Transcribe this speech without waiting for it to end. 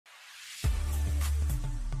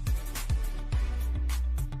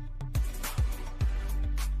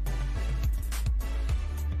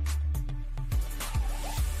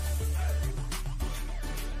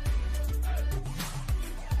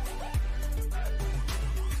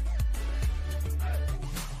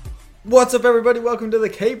What's up, everybody? Welcome to the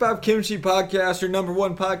K-Pop Kimchi Podcast, your number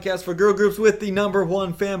one podcast for girl groups with the number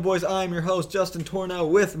one fanboys. I'm your host, Justin Tornell,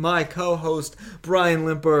 with my co-host, Brian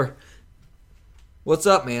Limper. What's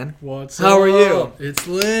up, man? What's How up? are you? It's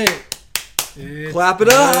lit. Clap it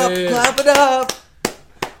up! Clap it up!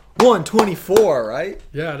 124, right?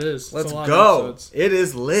 Yeah, it is. Let's It's a lot of go. episodes. It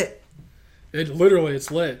is lit.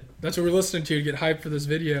 It's lit. That's what we're listening to get hyped for this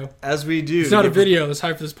video. As we do. It's not a video. It's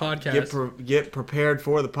hype for this podcast. Get prepared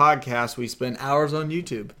for the podcast. We spend hours on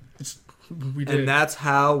YouTube. We did. And that's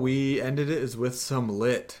how we ended it, is with some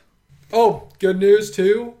lit. Oh, good news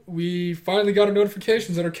too. We finally got our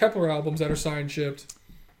notifications that our Kepler albums that are signed shipped.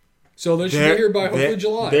 So they should be here by hopefully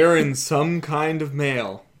July. They're in some kind of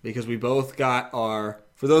mail because we both got our.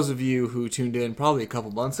 For those of you who tuned in probably a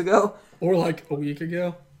couple months ago, Or like a week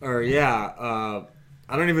ago. or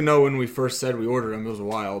I don't even know when we first said we ordered them. It was a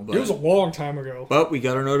while, but It was a long time ago. but we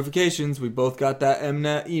got our notifications. We both got that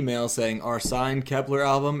Mnet email saying our signed Kepler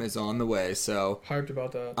album is on the way. So Hyped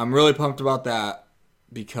about that. I'm really pumped about that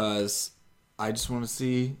because I just want to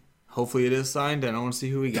see. Hopefully it is signed, and I want to see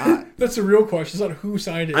who we got. That's the real question. It's not who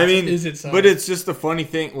signed it. I mean, is it signed? but it's just the funny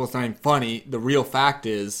thing. Well, it's not even funny. The real fact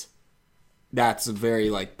is that's a very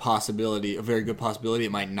a very good possibility.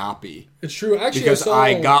 It might not be. It's true. Actually, Because I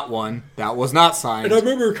I got one that was not signed. And I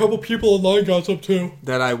remember a couple people online got some too.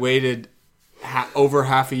 That I waited over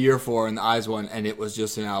half a year for in the Eyes one, and it was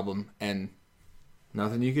just an album, and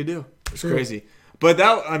nothing you could do. It's True. crazy. But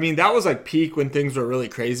that was like peak when things were really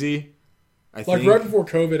crazy. I think. Right before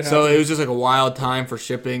COVID happened. So it was just like a wild time for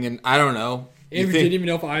shipping, and I don't know. And we didn't even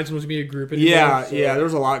know if Eyes was going to be a group anymore. Yeah, so yeah, there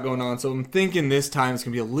was a lot going on. So I'm thinking this time it's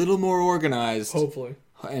going to be a little more organized. Hopefully.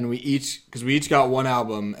 And we each got one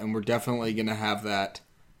album, and we're definitely going to have that.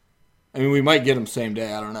 I mean, we might get them same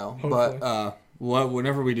day. I don't know. Hopefully. But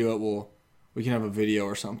whenever we do it, we can have a video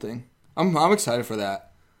or something. I'm excited for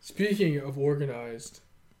that. Speaking of organized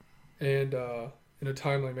and in a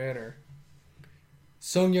timely manner,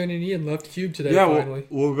 Sungyeon and Ian left Cube today finally.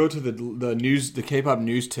 We'll go to the news, the K-pop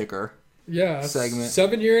news ticker. Yeah, segment.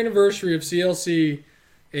 7-year anniversary of CLC,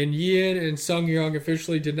 and Ian and Sungyeon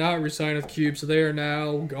officially did not resign with Cube, so they are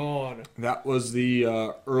now gone. That was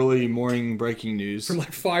the early morning breaking news. From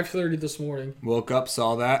like 5:30 this morning. Woke up,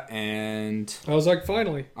 saw that, and I was like,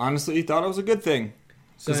 finally. honestly thought it was a good thing.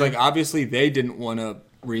 Because Same. obviously they didn't want to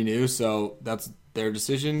renew, so that's their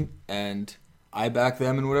decision, and I back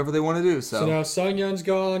them in whatever they want to do. So now Sungyeon's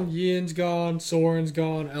gone, Ian's gone, Soren's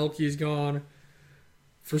gone, Elki's gone.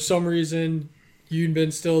 For some reason,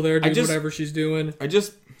 Yoonbin's still there doing whatever she's doing.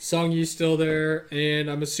 Sungyi's still there, and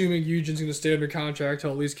I'm assuming Yoojin's going to stay under contract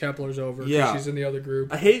till at least Kepler's over. Yeah. She's in the other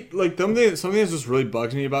group. I hate, something that's just really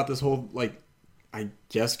bugs me about this whole, I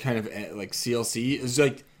guess kind of, CLC is,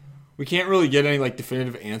 we can't really get any,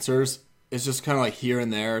 definitive answers. It's just kind of, here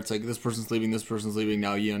and there. It's this person's leaving,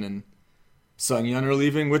 now Yeon and Sungyeon are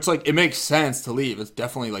leaving, which, it makes sense to leave. It's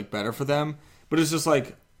definitely, better for them. But it's just,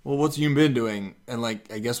 well, what's Yoonbin doing? And, I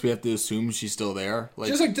guess we have to assume she's still there.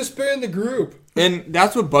 Just, disband the group. And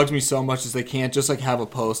that's what bugs me so much is they can't just, have a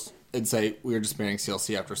post and say, we're disbanding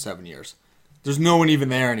CLC after 7 years. There's no one even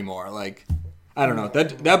there anymore. I don't know.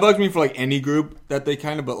 That bugs me for, any group that they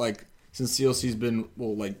kind of, but, since CLC's been,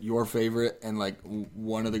 your favorite and,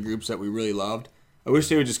 one of the groups that we really loved, I wish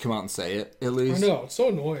they would just come out and say it, at least. I know. It's so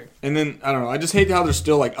annoying. And then, I don't know. I just hate how they're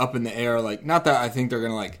still, up in the air. Not that I think they're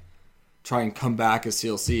going to, try and come back as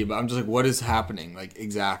CLC, but I'm just what is happening?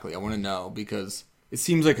 Exactly. I want to know because it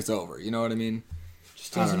seems like it's over. You know what I mean?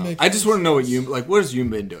 Just doesn't make I just want to know what what is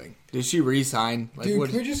Yoonbin doing? Did she re-sign? Dude,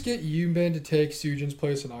 can we just get Yoonbin to take Soojin's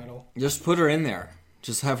place in Idol? Just put her in there.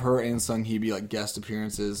 Just have her and Sunghee be guest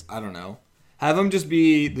appearances. I don't know. Have them just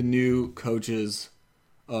be the new coaches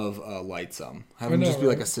of Lightsum. Have them just be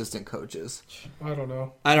assistant coaches. I don't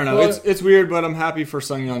know. I don't know. But it's weird, but I'm happy for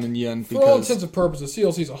Sungyeon and Yeon for all intents and purposes,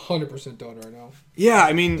 CLC's 100% done right now. Yeah,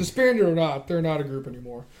 I mean, disbanded or not, they're not a group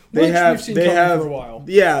anymore. We've seen coming for a while.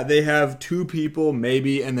 Yeah, they have two people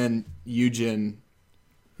maybe, and then Yoojin,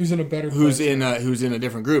 who's in a better, who's in a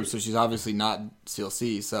different group. So she's obviously not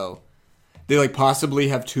CLC. So they possibly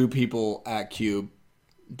have two people at Cube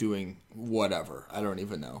doing whatever. I don't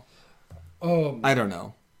even know. I don't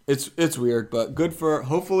know. It's weird, but good for.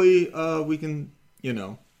 Hopefully, we can.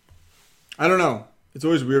 I don't know. It's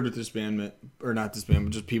always weird with disbandment, or not disbandment,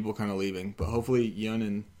 just people kind of leaving. But hopefully, Yeon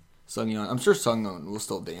and Sungyeon. I'm sure Sungyeon will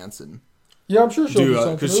still dance and. Yeah, I'm sure she'll do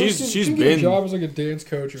something. Because she's been been a job as a dance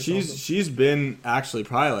coach or something. She's been actually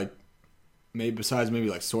probably maybe besides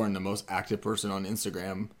Soren, the most active person on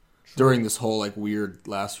Instagram during this whole weird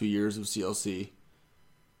last few years of CLC.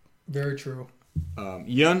 Very true.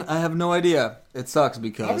 Yun, I have no idea. It sucks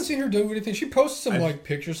because I haven't seen her do anything. She posts some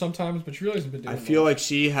pictures sometimes, but she really hasn't been doing. I feel like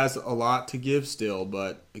she has a lot to give still,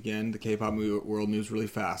 but again, the K-pop world moves really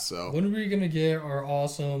fast. So when are we gonna get our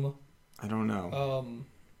awesome? I don't know.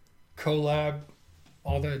 Collab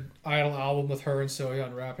on the Idol album with her and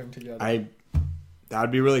Soyeon rapping together.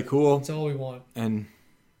 That'd be really cool. That's all we want. And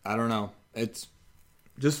I don't know. It's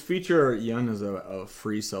just feature Yun as a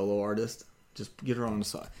free solo artist. Just get her on a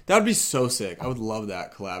song. That would be so sick. I would love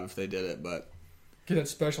that collab if they did it, but get that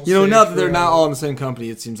special. Now that they're not all in the same company,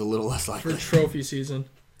 it seems a little less likely for trophy season.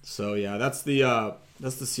 So yeah, that's the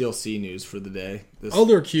CLC news for the day.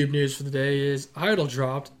 Other Cube news for the day is Idol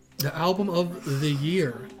dropped the album of the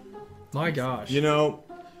year. My gosh.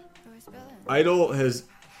 Idol has.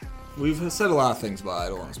 We've said a lot of things about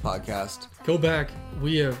Idol on this podcast. Go back.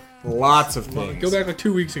 We have lots of things. Go back like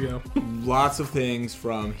 2 weeks ago. Lots of things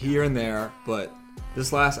from here and there, but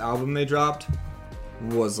this last album they dropped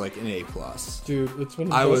was like an A+. Dude, it's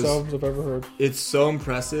one of the best albums I've ever heard. It's so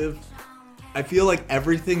impressive. I feel like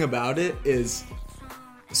everything about it is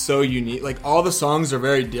so unique. Like all the songs are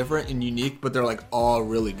very different and unique, but they're like all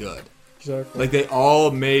really good. Exactly. Like they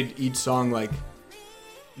all made each song like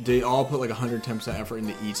they all put like 110% effort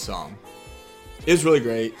into each song. It's really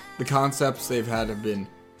great. The concepts they've had have been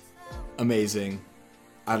amazing.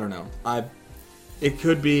 I don't know. It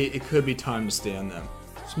could be time to stay on them.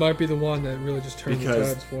 This might be the one that really just turns the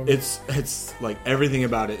tides for me. It's like everything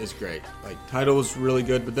about it is great. Like Title was really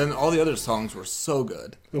good, but then all the other songs were so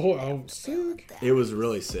good. The whole album's sick. It was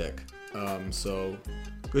really sick. So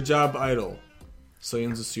good job, Idol.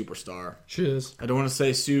 Soyeon's a superstar. She is. I don't want to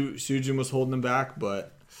say Sujin was holding him back,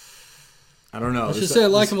 but I don't know. Let's just say I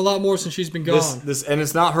like him a lot more since she's been gone. And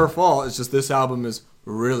it's not her fault. It's just this album is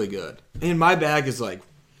really good. And My Bag is like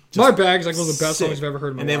My Bag is like one of the best songs I've ever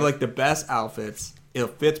heard in my life. And they have like the best outfits. It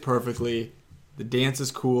fits perfectly. The dance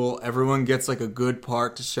is cool. Everyone gets like a good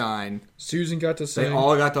part to shine. Susan got to sing. They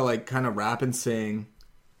all got to like kind of rap and sing.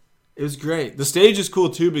 It was great. The stage is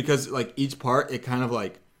cool too because like each part it kind of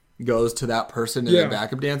like goes to that person and their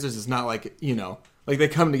backup dancers. It's not like, like they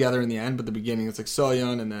come together in the end, but the beginning it's like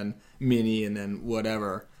Soyeon and then Minnie and then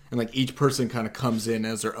whatever. And like each person kind of comes in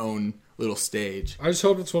as their own little stage. I just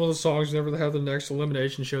hope it's one of the songs whenever they have the next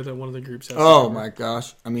elimination show that one of the groups has. Oh my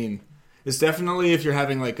gosh. I mean, it's definitely if you're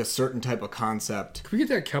having like a certain type of concept. Can we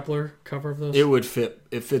get that Kepler cover of this? It would fit.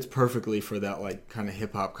 It fits perfectly for that like kind of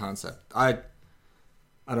hip hop concept. I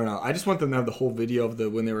don't know. I just want them to have the whole video of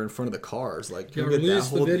when they were in front of the cars. Like, release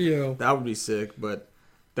the video. That would be sick. But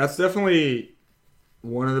that's definitely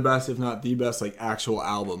one of the best, if not the best, like actual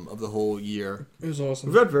album of the whole year. It was awesome.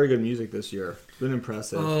 We've had very good music this year. It's been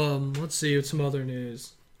impressive. Let's see what's some other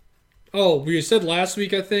news. Oh, we said last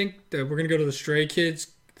week I think that we're gonna go to the Stray Kids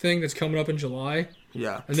thing that's coming up in July.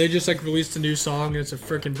 Yeah. And they just like released a new song and it's a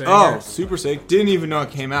freaking banger. Oh, super sick. Didn't even know it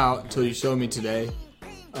came out until you showed me today.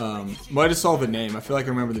 Might have saw the name. I feel like I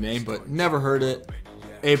remember the name, but never heard it.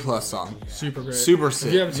 A+ song. Super great. Super sick.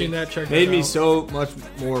 If you haven't seen that, check it out. Made me so much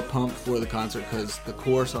more pumped for the concert because the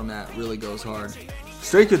chorus on that really goes hard.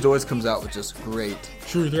 Stray Kids always comes out with just great.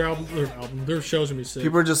 True, their shows are be sick.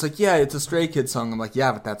 People are just like, yeah, it's a Stray Kids song. I'm like,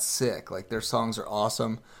 yeah, but that's sick. Like their songs are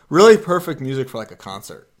awesome. Really perfect music for like a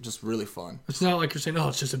concert. Just really fun. It's not like you're saying, oh,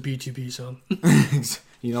 it's just a B2B song.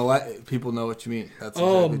 You know what? People know what you mean. That's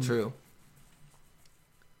exactly true.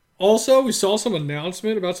 Also, we saw some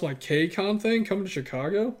announcement about some like KCON thing coming to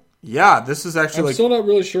Chicago. Yeah, this is actually I'm still not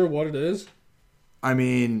really sure what it is. I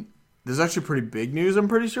mean, this is actually pretty big news, I'm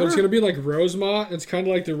pretty sure. But it's going to be like Rosemont. It's kind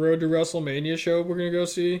of like the Road to WrestleMania show we're going to go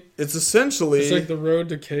see. It's essentially... It's like the Road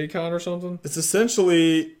to KCON or something. It's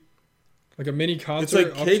essentially... Like a mini concert.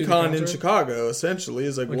 It's like KCON in Chicago, essentially,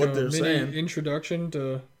 is like what they're saying. Introduction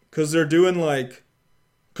to... Because they're doing like...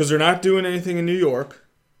 Because they're not doing anything in New York.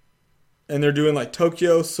 And they're doing like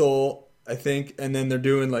Tokyo, Seoul, I think. And then they're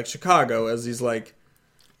doing like Chicago as these like...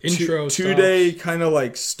 Intro two-day kind of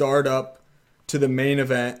like start up to the main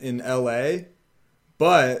event in LA.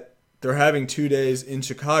 But they're having 2 days in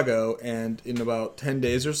Chicago. And in about 10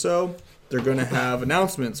 days or so... They're going to have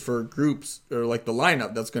announcements for groups or like the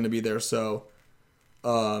lineup that's going to be there. So,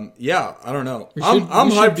 yeah, I don't know.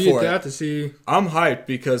 I'm hyped for it. I'm hyped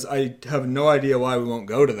because I have no idea why we won't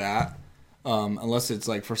go to that. Unless it's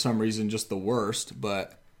like for some reason just the worst.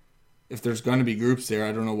 But if there's going to be groups there,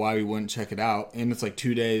 I don't know why we wouldn't check it out. And it's like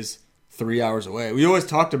 2 days, 3 hours away. We always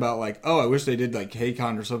talked about like, oh, I wish they did like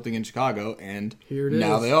KCON or something in Chicago. And here it is.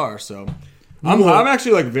 Now they are. So... I'm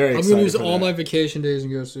actually like very excited. I'm going to use all my vacation days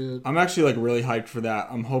and go see it. I'm actually like really hyped for that.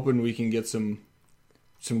 I'm hoping we can get some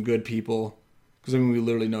good people because I mean we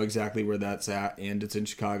literally know exactly where that's at and it's in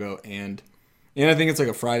Chicago and And I think it's like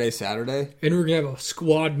a Friday, Saturday. And we're going to have a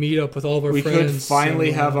squad meetup with all of our friends. We could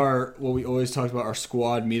finally have what we always talked about, our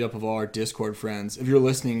squad meetup of all our Discord friends. If you're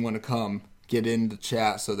listening, want to come, get in the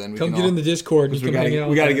chat so then we can get in the Discord. And we got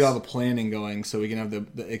to get all the planning going so we can have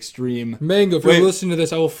the extreme... Mango, if you're listening to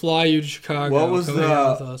this, I will fly you to Chicago. What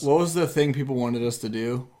was the thing people wanted us to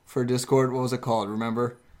do for Discord? What was it called?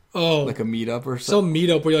 Remember? Oh, like a meetup or something. Some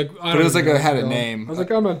meetup where you're like, but it was like it had a name. I was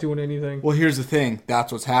like, I'm not doing anything. Well, here's the thing.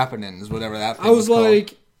 That's what's happening. Is whatever that. Thing I was like,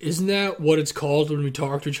 called. Isn't that what it's called when we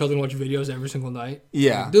talk to each other and watch videos every single night?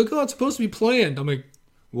 Yeah. They're like, oh, it's supposed to be planned. I'm like,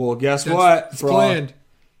 well, guess what? It's planned.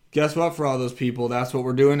 Guess what? For all those people, that's what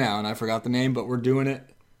we're doing now. And I forgot the name, but we're doing it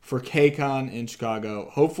for KCON in Chicago.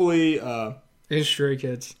 Hopefully. And Stray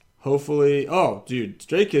Kids. Hopefully. Oh, dude,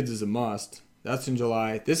 Stray Kids is a must. That's in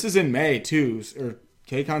July. This is in May too, or.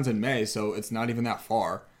 KCON's in May, so it's not even that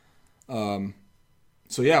far. So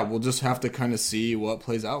yeah, we'll just have to kind of see what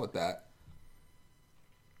plays out with that.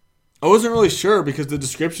 I wasn't really sure because the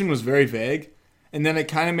description was very vague, and then it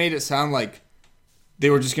kind of made it sound like they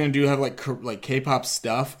were just gonna have like K-pop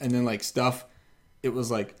stuff, and then like stuff. It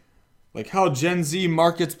was like how Gen Z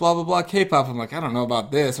markets blah blah blah K-pop. I'm like, I don't know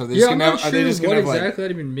about this. Are they just gonna have? Are they just gonna have exactly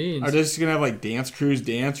that even means? Are they just gonna have like dance crews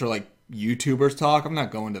dance or like YouTubers talk? I'm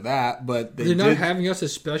not going to that, but they're not having us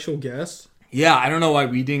as special guests. Yeah, I don't know why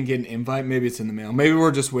we didn't get an invite. Maybe it's in the mail. Maybe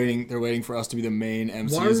we're just waiting. They're waiting for us to be the main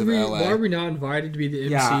MCs of LA. Why are we not invited to be the MCs?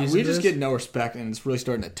 Yeah, we just get no respect, and it's really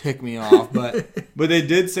starting to tick me off. But they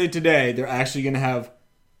did say today they're actually going to have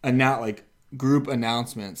group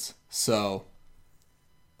announcements. So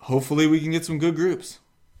hopefully we can get some good groups.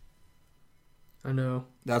 I know.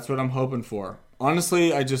 That's what I'm hoping for.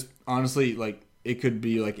 Honestly, it could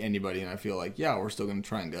be like anybody, and I feel like, yeah, we're still going to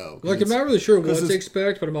try and go. Like, I'm not really sure what to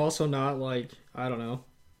expect, but I'm also not like, I don't know.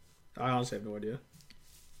 I honestly have no idea.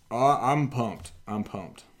 I'm pumped.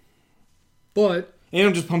 But. And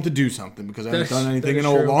I'm just pumped to do something because I haven't done anything in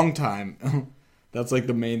a long time. That's like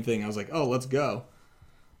the main thing. I was like, oh, let's go.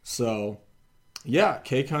 So, yeah,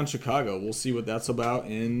 KCON Chicago. We'll see what that's about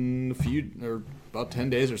in about 10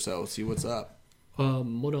 days or so. See what's up.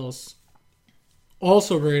 What else?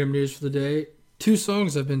 Also random news for the day. 2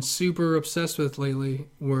 songs I've been super obsessed with lately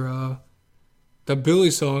were the Billy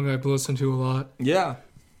song I've listened to a lot. Yeah.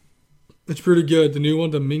 It's pretty good. The new one,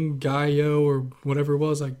 the Mingayo or whatever it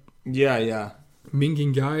was. Like Yeah.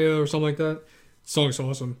 Mingayo or something like that. The song's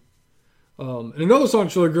awesome. And another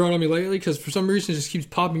song's really grown on me lately because for some reason it just keeps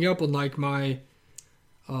popping up on like my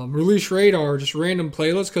release radar, just random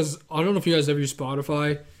playlists. Because I don't know if you guys ever use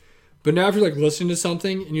Spotify. But now if you're like listening to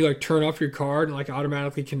something and you like turn off your card and like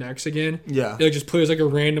automatically connects again, yeah, it like just plays like a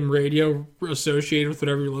random radio associated with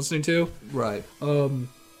whatever you're listening to. Right. And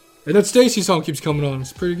that Stacy song keeps coming on.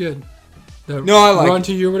 It's pretty good. I like Run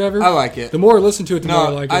to You or whatever. I like it. The more I listen to it, the more I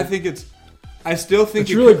like it. I still think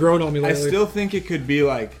it's really grown on me lately. I still think it could be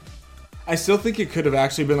like. I still think it could have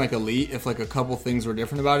actually been like elite if like a couple things were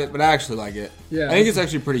different about it, but I actually like it. Yeah, I think it's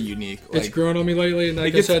actually pretty unique. It's grown on me lately, and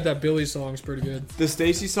like I said, that Billy song's pretty good. The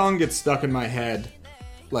Stacy song gets stuck in my head,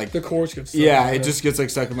 like the chorus gets stuck. Yeah, it just gets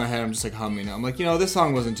like stuck in my head. I'm just like humming. I'm like, this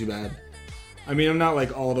song wasn't too bad. I mean, I'm not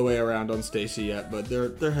like all the way around on Stacy yet, but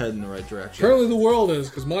they're heading in the right direction. Apparently, the world is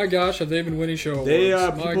because my gosh, have they been winning show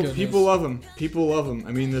awards? People love them. People love them.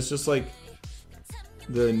 I mean, it's just like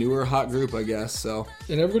the newer hot group, I guess. So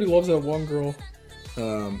and everybody loves that one girl.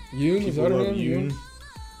 Yoon, is that her name? Yoon.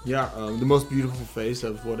 Yeah, the most beautiful face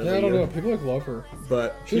of whatever. Yeah, I don't know. People like love her,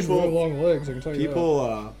 but she has really long legs. I can tell you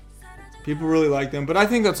that. People really like them, but I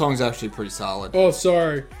think that song's actually pretty solid. Oh,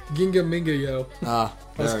 sorry, Ginga Minga Yo.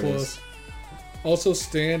 That's close. Also,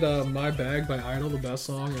 Stand My Bag by Idol, the best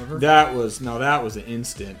song ever. That was an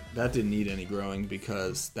instant. That didn't need any growing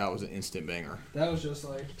because that was an instant banger. That was just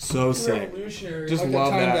like so sick. Revolutionary. Just like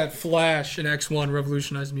love the time that Flash and X1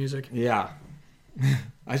 revolutionized music. Yeah.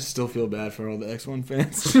 I still feel bad for all the X1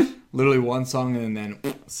 fans. Literally one song and then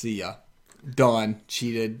see ya. Done.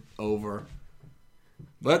 Cheated. Over.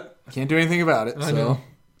 But can't do anything about it. I know.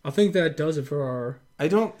 I think that does it for our... I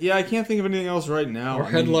can't think of anything else right now. Our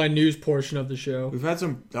headline news portion of the show. We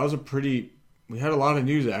had a lot of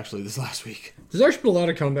news actually this last week. There's actually been a lot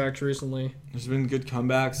of comebacks recently. There's been good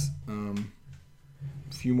comebacks. A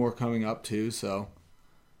few more coming up too, so...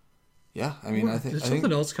 Yeah, I mean, Did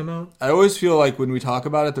something else come out? I always feel like when we talk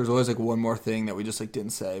about it, there's always like one more thing that we just like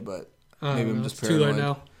didn't say, but maybe I'm just paranoid. Too late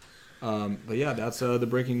now. But yeah, that's the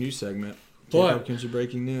breaking news segment. J-Pop Country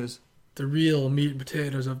breaking news. The real meat and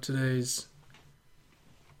potatoes of today's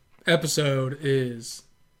episode is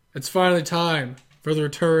it's finally time for the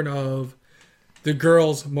return of the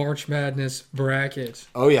girls' March Madness bracket.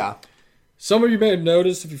 Oh yeah. Some of you may have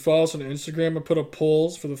noticed if you follow us on Instagram, I put up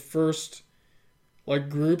polls for the first like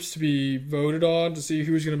groups to be voted on to see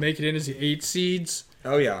who's going to make it in as the 8 seeds.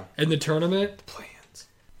 Oh yeah. In the tournament. Plans.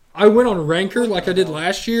 I went on Ranker like I did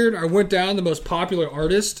last year. And I went down the most popular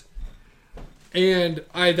artist, and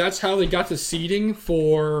that's how they got the seeding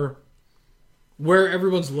for where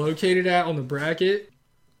everyone's located at on the bracket.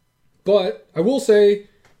 But I will say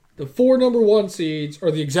the 4 number 1 seeds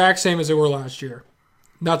are the exact same as they were last year.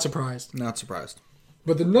 Not surprised. Not surprised.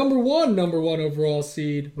 But the number one overall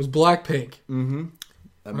seed was Blackpink. Mm-hmm.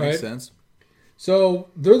 That makes sense. So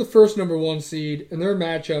they're the first number 1 seed, and their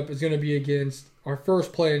matchup is going to be against our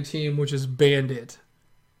first playing team, which is Bandit.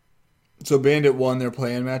 So Bandit won their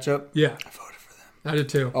play-in matchup? Yeah. I voted for them. I did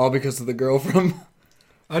too. All because of the girl from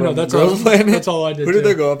I know, that's all I did. Who did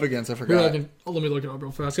they go up against? I forgot. Let me look it up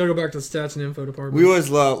real fast. Gotta go back to the stats and info department. We always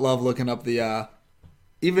love looking up the,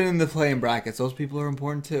 even in the play-in brackets, those people are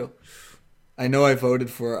important too. I know I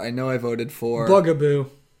voted for Bugaboo.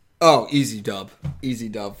 Oh, easy dub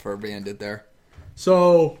for Bandit there.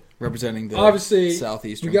 So representing the obviously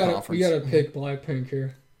Southeastern Conference. We gotta pick Blackpink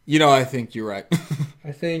here. I think you're right.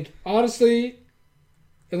 I think honestly,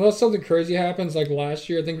 unless something crazy happens like last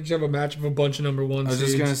year, I think we just have a match of a bunch of number 1 seeds. I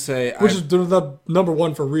was just gonna say, which is the number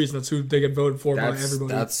 1 for a reason. That's who they get voted for by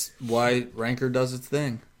everybody. That's why Ranker does its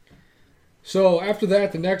thing. So after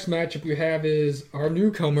that, the next matchup we have is our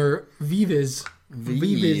newcomer Vives.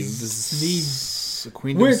 Vives. The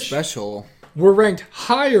Queendom Special. We're ranked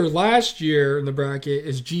higher last year in the bracket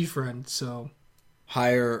as G-Friend, so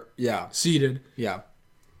higher, yeah, seeded. Yeah.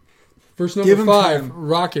 First number 5,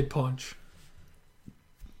 Rocket Punch.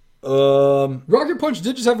 Rocket Punch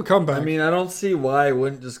did just have a comeback. I mean, I don't see why I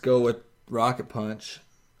wouldn't just go with Rocket Punch.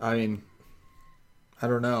 I mean, I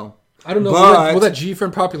don't know. Will that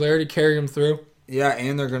G-Friend popularity carry him through? Yeah,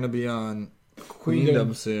 and they're going to be on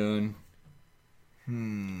Queendom soon.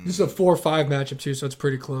 This is a 4-5 matchup too, so it's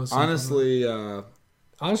pretty close. Honestly, I'm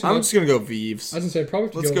just going to go Vives. I was going to say, probably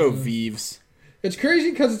Let's go Vives. It's crazy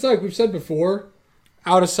because it's like we've said before,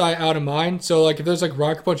 out of sight, out of mind. So, like, if there's like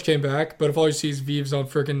Rocket Punch came back, but if all you see is Vives on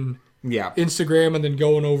freaking Instagram and then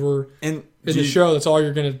going over in the show, that's all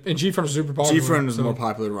you're going to... And G-Friend is super popular. G-Friend is more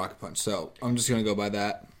popular than Rocket Punch, so I'm just going to go by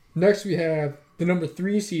that. Next, we have the number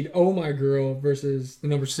 3 seed, Oh My Girl, versus the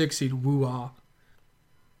number 6 seed, Woo-Ah.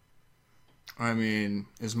 I mean,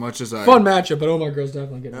 as much as I... Fun matchup, but Oh My Girl's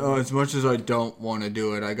definitely getting it. As much as I don't want to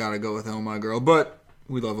do it, I got to go with Oh My Girl. But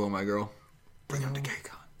we love Oh My Girl. Bring them to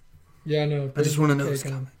KCON. Yeah, I know. I just want to know who's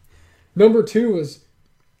coming. Number 2 was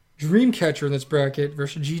Dreamcatcher in this bracket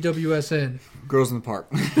versus GWSN. Girls in the Park.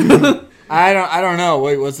 I don't know.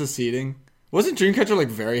 Wait, what's the seeding? Wasn't Dreamcatcher like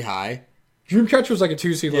very high? Dreamcatcher was like a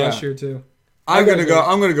 2 seed last year too. I'm gonna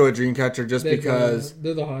go with Dreamcatcher just because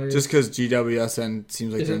they're the highest. Just because GWSN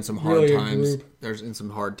seems like they're in some hard times. They're in some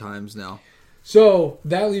hard times now. So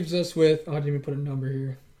that leaves us with. I didn't even put a number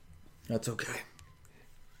here. That's okay.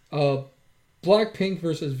 Blackpink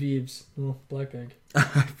versus Vives. Well, Blackpink.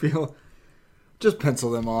 I feel. Just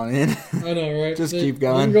pencil them on in. I know, right? Just keep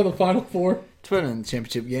going. We can go to the Final Four. Let's put it in the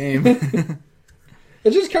championship game.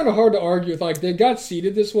 It's just kind of hard to argue with. Like, they got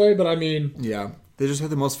seeded this way, but I mean... Yeah. They just have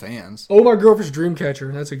the most fans. Oh My Girl versus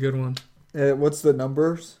Dreamcatcher. That's a good one. What's the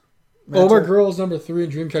numbers? Oh My Girl is number 3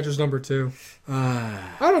 and Dreamcatcher's number 2.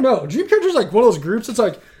 I don't know. Dreamcatcher's like one of those groups that's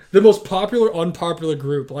like the most popular, unpopular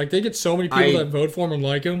group. Like, they get so many people that vote for them and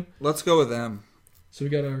like them. Let's go with them. So we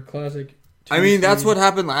got our classic... I mean, that's what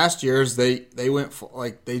happened last year is they went for,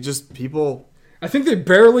 like, they just, people... I think they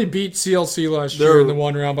barely beat CLC last year in the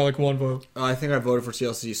one round by like 1 vote. I think I voted for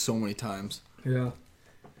CLC so many times. Yeah.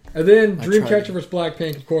 And then Dreamcatcher versus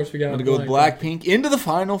Blackpink, of course, we got. I'm going to go with Blackpink into the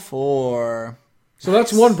Final Four. So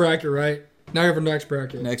that's one bracket, right? Now you have our next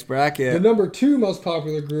bracket. Next bracket. The number 2 most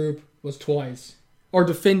popular group was Twice, our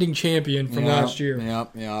defending champion from last year.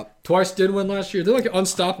 Yep. Twice did win last year. They're like an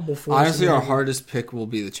unstoppable force. Honestly, our hardest pick will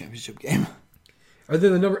be the championship game. And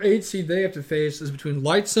then the number 8 seed they have to face is between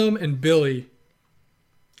Lightsome and Billy.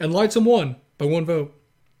 And Lightsome won by 1 vote.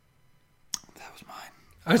 That was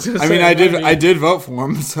mine. I did vote for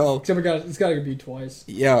him, so. Except it's got to be Twice.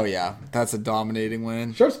 Yeah. That's a dominating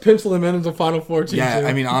win. Sharps pencil him in as a Final Four team. Yeah, too.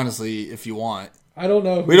 I mean, honestly, if you want. I don't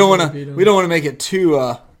know. We don't want to make it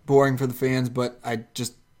too boring for the fans, but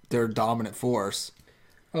they're a dominant force.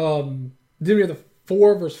 Then we have the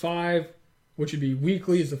 4 versus 5, which would be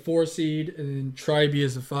Weekly as the 4 seed, and then Tribe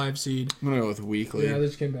as the 5 seed. I'm gonna go with Weekly. Yeah,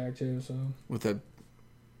 this came back too. So with a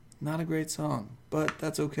not a great song, but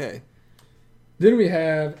that's okay. Then we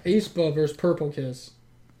have aespa versus Purple Kiss.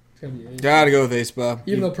 It's gotta be aespa. Gotta go with aespa.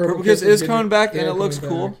 Even though Purple Kiss is coming back and it looks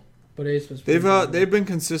cool. But aespa's they've been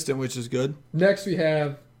consistent, which is good. Next we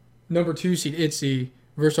have number 2 seed ITZY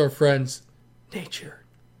versus our friends Nature.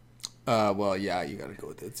 Well, yeah, you got to go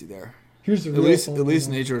with Itzy there. Here's the at least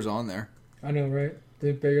Nature is on there. I know, right?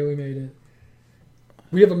 They barely made it.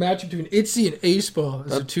 We have a matchup between Itzy and aespa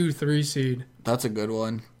as a 2-3 seed. That's a good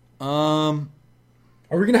one.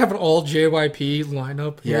 Are we gonna have an all JYP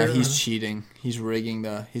lineup? Yeah, he's cheating. He's rigging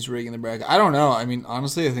the bracket. I don't know. I mean,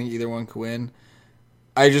 honestly, I think either one could win.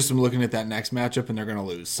 I just am looking at that next matchup, and they're gonna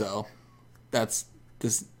lose. So that's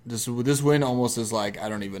this win almost is like I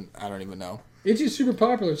don't even know. Itzy's super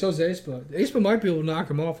popular. So is aespa. aespa might be able to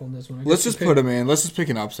knock him off on this one. Let's just put him in. Let's just pick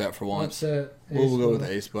an upset for once. Upset. We'll go with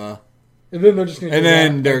aespa. And then they're just gonna. And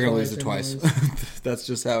then they're gonna lose it twice. That's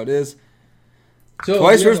just how it is. So,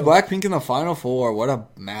 Twice versus Blackpink in the Final Four. What a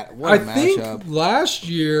matchup! I think last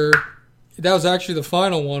year that was actually the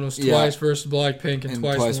final one. Was Twice versus Blackpink and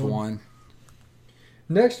Twice won.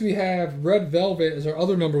 Next we have Red Velvet as our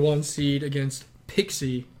other number 1 seed against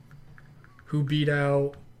Pixie, who beat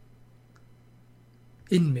out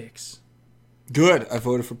Inmix. Good. I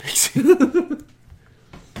voted for Pixie.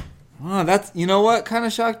 That's you know what? Kind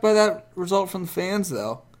of shocked by that result from the fans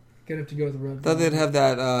though. Gonna have to go with the Red Velvet. Thought they'd have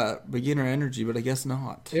that beginner energy, but I guess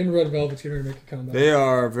not. And Red Velvet's gonna make a comeback. They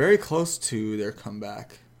are very close to their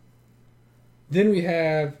comeback. Then we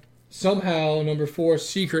have somehow number 4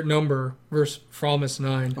 Secret Number versus Promise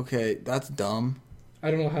 9. Okay, that's dumb.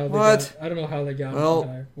 I don't know how they got well, it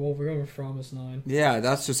high. Well, we're going with Promise 9. Yeah,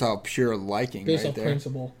 that's just how pure liking based right off there.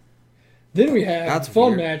 Principle. Then we have a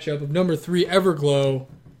fun matchup of number 3 Everglow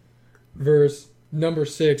versus number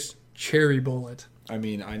 6 Cherry Bullet. I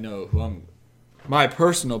mean, I know my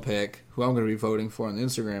personal pick, who I'm going to be voting for on the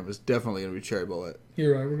Instagram, is definitely going to be Cherry Bullet.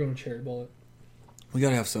 You're right. We're going Cherry Bullet. We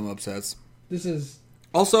got to have some upsets. This is...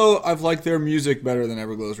 Also, I've liked their music better than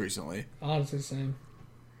Everglow's recently. Honestly, same.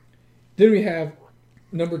 Then we have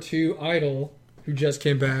number 2 Idol, who just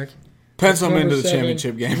came back. Pencil him into the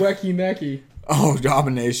championship game. Wecky Mecky. Oh,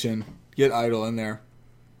 domination. Get Idol in there.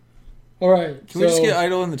 All right. Can we just get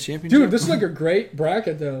Idol in the championship? Dude, this is like a great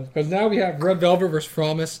bracket, though. Because now we have Red Velvet versus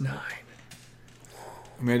Promise 9.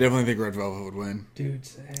 I mean, I definitely think Red Velvet would win. Dude,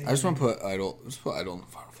 same. I just want to put Idol. Just put Idol in the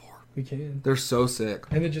Final Four. We can. They're so sick.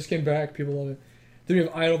 And they just came back. People love it. Then we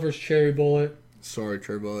have Idol versus Cherry Bullet. Sorry,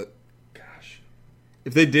 Cherry Bullet. Gosh.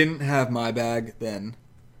 If they didn't have my bag, then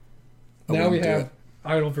now we have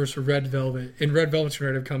Idol versus Red Velvet. And Red Velvet's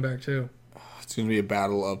ready to come back, too. It's going to be a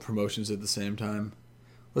battle of promotions at the same time.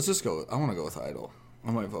 Let's just go. I want to go with Idol.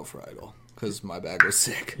 I might vote for Idol because my bag was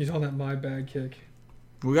sick. He's on that my bag kick.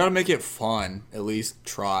 We got to make it fun. At least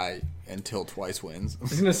try until Twice wins. I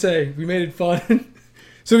was going to say, we made it fun.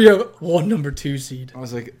 So we have one number 2 seed. I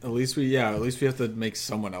was like, at least we have to make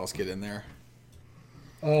someone else get in there.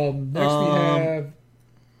 Next we have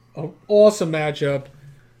an awesome matchup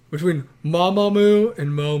between Mamamoo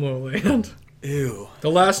and Momoland. Ew.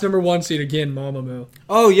 The last number 1 seed again, Mamamoo.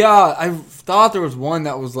 Oh yeah, I thought there was one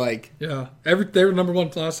that was like they were number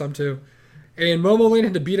 1 last time too. And Momoland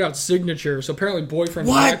had to beat out Signature, so apparently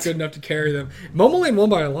Boyfriend's not good enough to carry them. Momoland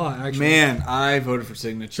won by a lot, actually. Man, I voted for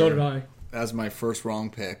Signature. So did I. That's my first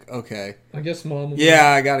wrong pick. Okay. I guess Mamamoo.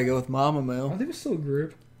 Yeah, I gotta go with Mamamoo. I think it's still a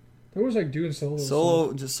group. They was like doing solo.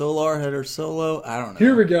 Solo, just Solar header solo. I don't know.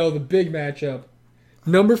 Here we go, the big matchup.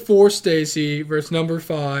 Number 4 Stacy versus number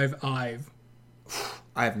 5 Ive.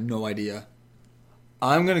 I have no idea.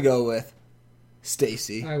 I'm gonna go with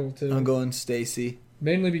Stacy. I will too. I'm going Stacy.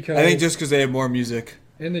 Mainly because I think just because they have more music.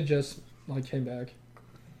 And they just came back.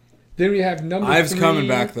 Then we have number 3. Ive's coming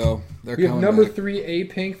back though. We have number 3 A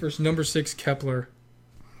Pink versus number 6 Kepler.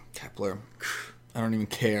 Kepler. I don't even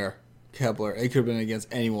care. Kepler. It could have been against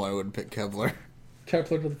anyone. I wouldn't pick Kepler.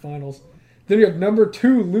 Kepler to the finals. Then we have number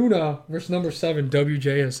 2 Luna versus number 7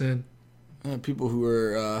 WJSN. People who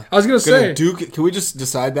are. I was gonna say. Can we just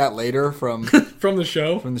decide that later from from the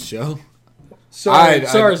show? From the show. Sorry,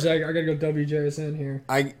 Zach. I gotta go WJSN here.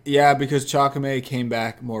 Because Chakame came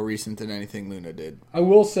back more recent than anything Luna did. I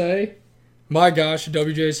will say, my gosh,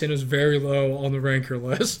 WJSN is very low on the ranker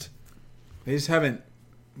list. They just haven't.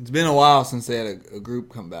 It's been a while since they had a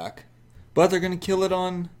group come back, but they're gonna kill it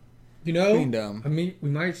on. Queendom. I mean, we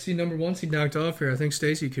might see number 1 seed knocked off here. I think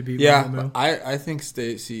Stacy could be. I think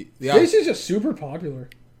Stacy. Yeah. Stacy's just super popular.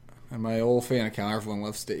 And my old fan account, everyone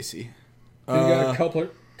loves Stacy. We got Kepler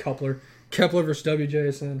versus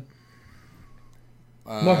WJSN.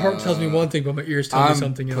 My heart tells me one thing, but my ears tell me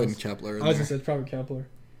something else. I'm putting Kepler in I was going to say it's probably Kepler.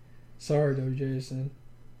 Sorry, WJSN.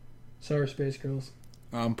 Sorry, Space Girls.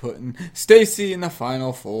 I'm putting Stacy in the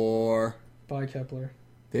Final Four. Bye, Kepler.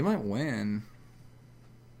 They might win.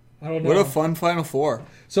 I don't know. What a fun Final Four.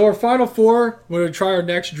 So our Final Four, we're going to try our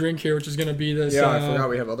next drink here, which is going to be this. Yeah, I forgot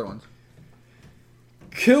we have other ones.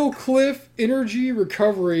 Kill Cliff Energy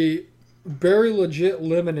Recovery Berry Legit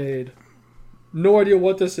Lemonade. No idea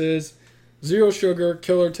what this is. Zero sugar,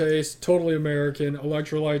 killer taste, totally American,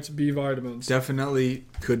 electrolytes, B vitamins. Definitely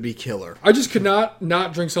could be killer. I just could not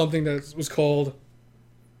drink something that was called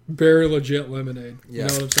Berry Legit Lemonade. Yeah. You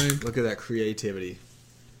know what I'm saying? Look at that creativity.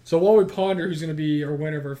 So while we ponder who's going to be our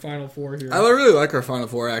winner of our Final Four here. I really like our Final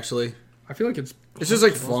Four, actually. I feel like it's just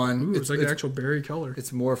like fun. Ooh, it's like an actual berry color.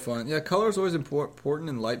 It's more fun. Yeah, color is always important,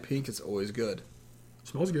 and light pink is always good.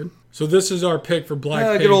 Smells good. So this is our pick for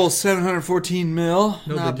Blackpink. Good old 714 mil.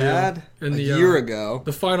 No Not bad. And a year ago.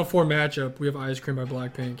 The Final Four matchup, we have Ice Cream by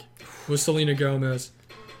Blackpink with Selena Gomez.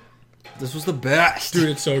 This was the best. Dude,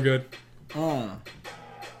 it's so good. Oh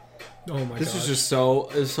my god. This was just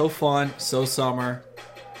so fun, so summer.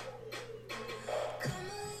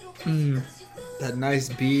 That nice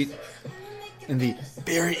beat and the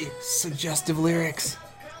very suggestive lyrics.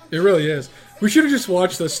 It really is. We should have just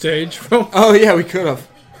watched the stage from. Oh yeah, we could have.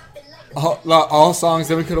 All songs.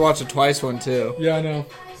 Then we could have watched a Twice one too. Yeah, I know.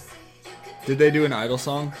 Did they do an Idol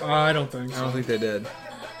song? I don't think so. I don't think they did.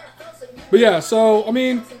 But yeah, so I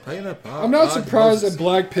mean, I'm not surprised that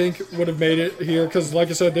Blackpink would have made it here because, like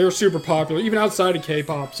I said, they're super popular even outside of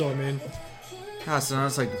K-pop. So I mean, so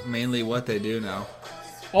that's like mainly what they do now.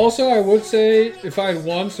 Also, I would say if I had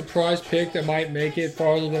one surprise pick that might make it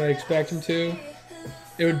farther than I expect them to,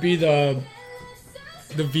 it would be the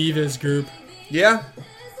Vivas group. Yeah.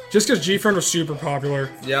 Just because G-Friend was super popular.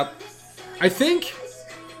 Yep. I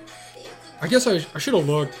guess I should have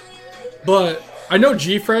looked, but I know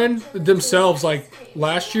G-Friend themselves, like,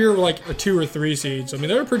 last year were like a 2 or 3 seed. So, I mean,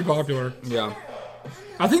 they were pretty popular. Yeah.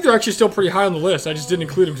 I think they're actually still pretty high on the list. I just didn't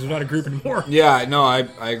include them because they're not a group anymore. Yeah, no,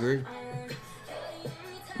 I agree.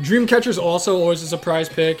 Dreamcatcher's also always a surprise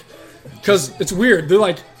pick because it's weird.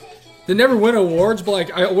 They never win awards, but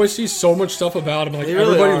like I always see so much stuff about them. Like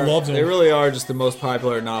everybody loves them. They really are just the most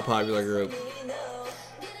popular, not popular group.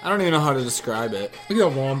 I don't even know how to describe it. Look at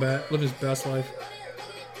that Wombat, live his best life.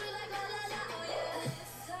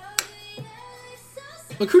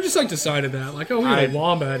 Look who just like decided that. Like, oh, we need a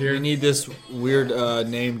Wombat here. We need this weird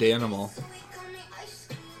named animal.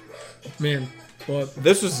 Man, but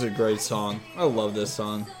this was a great song. I love this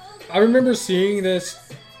song. I remember seeing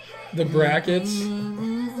the brackets,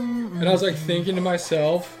 and I was like thinking to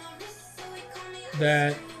myself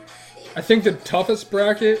that I think the toughest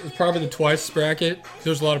bracket is probably the Twice bracket.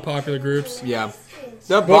 There's a lot of popular groups. Yeah.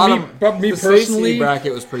 Me personally,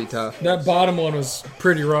 bracket was pretty tough. That bottom one was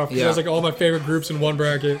pretty rough. Yeah. It was like all my favorite groups in one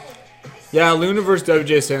bracket. Yeah, Luna vs.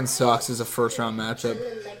 WJ sucks as a first round matchup.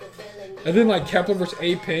 And then like Kepler vs.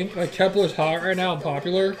 A-Pink. Like Kepler's hot right now and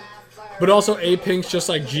popular. But also A-Pink's just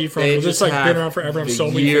like G-Friend. It's just like been around forever. Have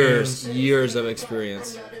so many years of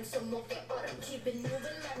experience.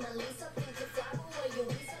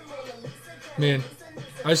 Man,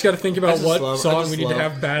 I just got to think about what song we need to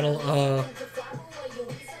have battle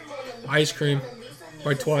Ice Cream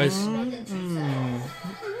by Twice. I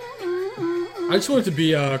just want it to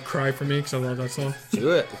be Cry For Me because I love that song.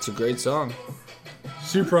 Do it. It's a great song.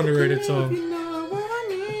 Super underrated song.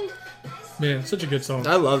 Man, such a good song.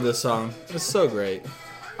 I love this song. It's so great.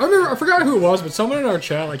 I forgot who it was, but someone in our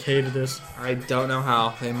chat like hated this. I don't know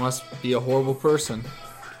how. They must be a horrible person,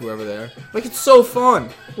 whoever they are. Like, it's so fun.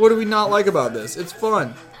 What do we not like about this? It's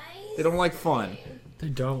fun. They don't like fun. They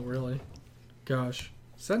don't really. Gosh,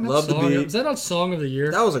 is that not song? Is that not song of the year?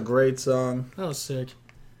 That was a great song. That was sick.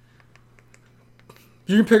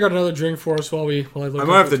 You can pick out another drink for us while I look. I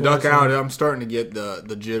might have to duck out. I'm starting to get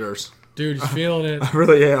the jitters. Dude, he's feeling it. I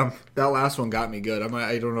really am. That last one got me good.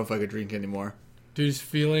 I don't know if I could drink anymore. Dude, he's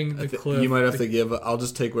feeling the cliff. You might have to give. I'll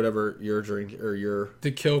just take whatever your drink or your.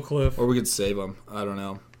 The kill cliff. Or we could save them. I don't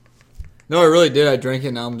know. No, I really did. I drank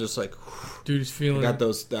it. Now I'm just like. Dude, he's feeling. I got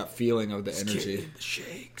that feeling of the energy. The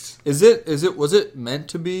shakes. Was it meant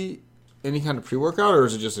to be any kind of pre-workout or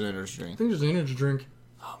is it just an energy drink? I think it's an energy drink.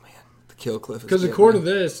 Oh man, the kill cliff. Because according to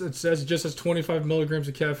this, it just has 25 milligrams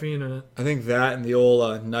of caffeine in it. I think that and the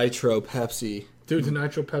old Nitro Pepsi. Dude, the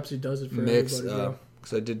Nitro Pepsi does it for mix, everybody.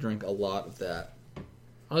 Because I did drink a lot of that.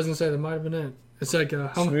 I was gonna say that might have been it. It's like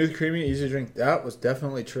smooth, creamy, easy to drink. That was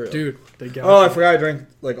definitely true. Dude, they got. Oh, I forgot I drank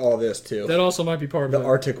like all this too. That also might be part of the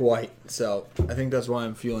Arctic White. So I think that's why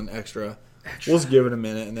I'm feeling extra. We'll just give it a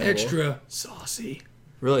minute and then saucy.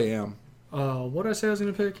 Really am. What did I say I was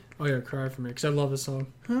gonna pick? Oh yeah, Cry For Me, because I love this song.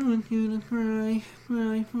 I'm gonna cry for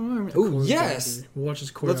me. Oh yes. We'll watch this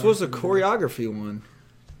choreography. That's what's the choreography one.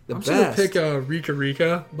 I'm just gonna pick Rika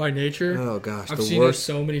Rika by Nature. Oh gosh, I've seen it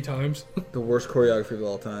so many times. The worst choreography of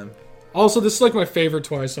all time. Also, this is like my favorite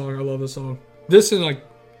Twice song. I love this song. This and like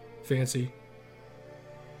Fancy.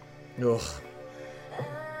 Ugh.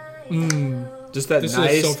 Just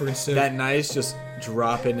that nice, just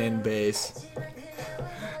dropping in bass.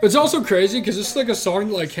 It's also crazy because it's like a song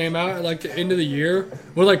that like came out at like the end of the year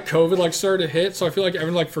when like COVID like started to hit, so I feel like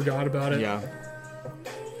everyone like forgot about it. Yeah.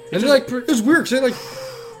 And like it's weird because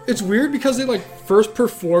it's weird because they like first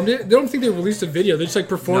performed it. They don't think they released a video. They just like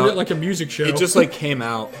performed it like a music show. It just like came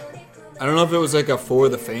out. I don't know if it was like a for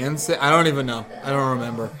the fans thing. I don't even know. I don't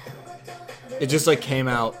remember. It just like came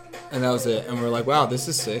out and that was it. And we're like, wow, this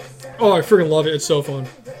is sick. Oh, I freaking love it. It's so fun.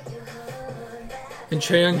 And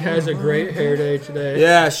Chang has a great hair day today.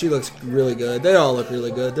 Yeah, she looks really good. They all look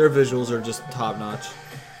really good. Their visuals are just top notch.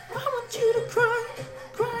 I want you to cry.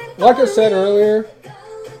 Like I said earlier,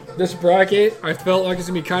 this bracket, I felt like it's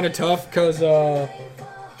going to be kind of tough because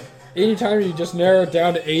anytime you just narrow it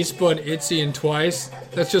down to aespa and ITZY and Twice,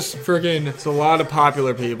 that's just friggin'... It's a lot of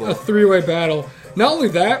popular people. A three-way battle. Not only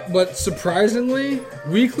that, but surprisingly,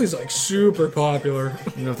 Weekly's like super popular.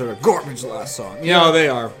 You know if they're a garbage last song. Yeah, they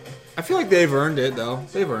are. I feel like they've earned it, though.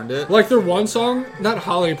 They've earned it. Like their one song, not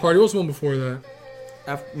Holiday Party, what was the one before that?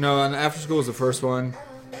 And After School was the first one.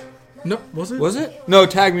 No, was it? Was it? No,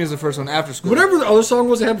 Tag Me was the first one. After School. Whatever the other song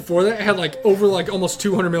was they had before that, it had like over like almost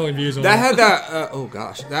 200 million views on it. That had that, oh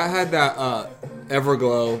gosh, that had that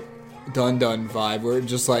Everglow Dun Dun vibe where it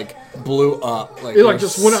just like blew up. Like, it like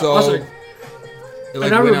just went up. I was like, it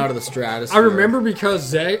like went out of the stratosphere. I remember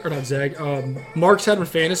because Mark's had a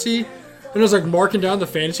fantasy. And I was like marking down the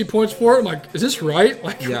fantasy points for it. I'm like, is this right?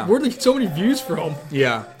 Like, where did they get so many views from?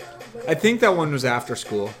 Yeah. I think that one was After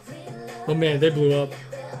School. Oh, man, they blew up.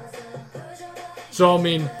 So, I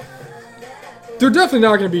mean, they're definitely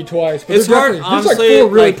not going to be Twice. But it's hard, honestly. There's like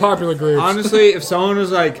 4 really popular groups. Honestly, if someone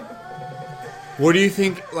was like, what do you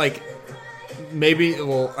think, like, maybe,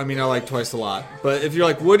 well, I mean, I like Twice a lot. But if you're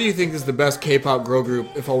like, what do you think is the best K-pop girl group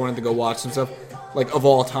if I wanted to go watch some stuff, like, of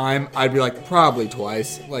all time, I'd be like, probably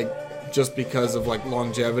Twice. Like, just because of like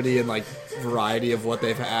longevity and like variety of what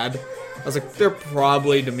they've had. I was like, they're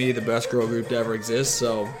probably to me the best girl group to ever exist,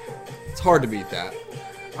 so it's hard to beat that.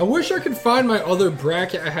 I wish I could find my other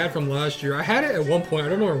bracket I had from last year. I had it at one point, I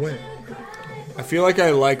don't know where it went. I feel like I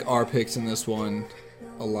like our picks in this one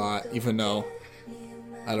a lot, even though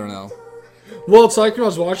I don't know. Well, it's like when I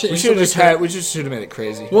was watching. We should have made it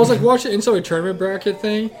crazy. Well, I was like watching NCAA tournament bracket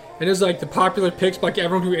thing, and it was like the popular picks by like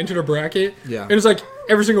everyone who entered a bracket. Yeah. And it's like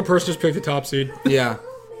every single person just picked the top seed. Yeah.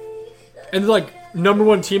 And like number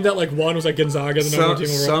one team that like won was like Gonzaga. The number one team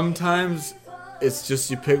overall. Sometimes it's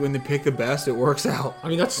just when they pick the best, it works out. I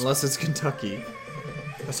mean unless it's Kentucky.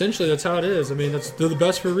 Essentially, that's how it is. I mean, they're the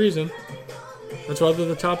best for a reason. That's why they're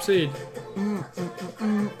the top seed.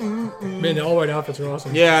 Man, the all-white outfits are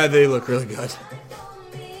awesome. Yeah, they look really good.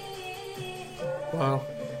 Wow.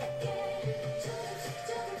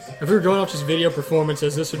 If we were going off just video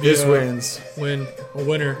performances, this would be a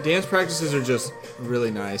winner. Dance practices are just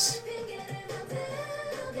really nice.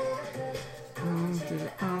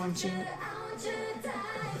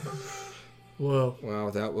 Whoa.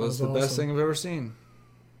 Wow, that was the best thing I've ever seen.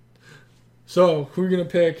 So, who are you going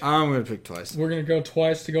to pick? I'm going to pick Twice. We're going to go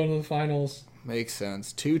Twice to go into the finals. Makes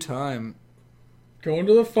sense. 2-time. Going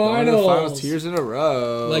to the finals. 2 years in a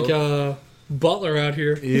row. Like Butler out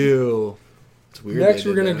here. Ew. It's weird. Next,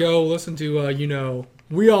 we're going to go listen to,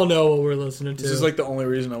 we all know what we're listening to. This is like the only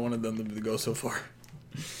reason I wanted them to go so far.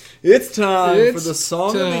 It's time for the song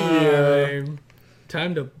of the year.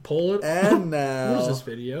 Time to pull it. And now. What is this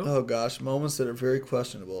video? Oh, gosh. Moments that are very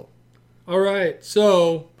questionable. All right.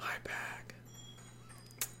 So. My bag.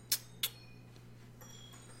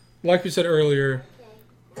 Like we said earlier,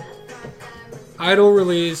 Idol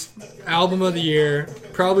released album of the year,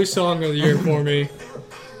 probably song of the year for me,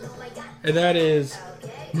 and that is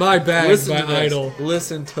My Bag by Idol.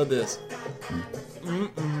 Listen to this.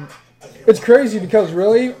 It's crazy because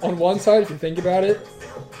really, on one side, if you think about it,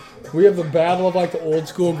 we have the battle of like the old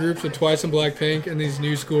school groups with Twice and Blackpink, and these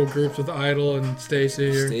new school groups with Idol and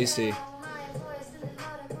Stacey.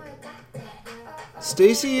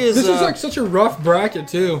 Stacey is... This is like such a rough bracket,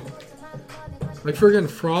 too. Like, friggin'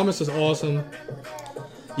 Promise is awesome.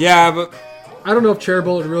 Yeah, but... I don't know if Cherry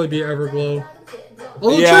Bullet would really be Everglow.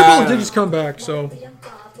 Although Cherry Bullet did just come back, so...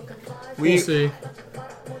 We'll see.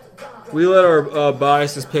 We let our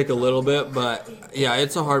biases pick a little bit, but... Yeah,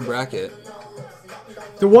 it's a hard bracket.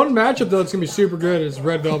 The one matchup, though, that's going to be super good is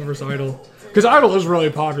Red Velvet vs. Idol. Because Idol is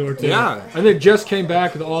really popular, too. Yeah. And they just came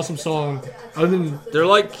back with an awesome song. They're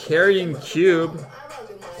like carrying Cube.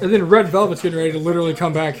 And then Red Velvet's getting ready to literally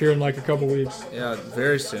come back here in like a couple weeks. Yeah,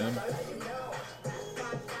 very soon.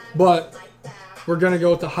 But we're going to go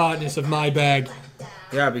with the hotness of My Bag.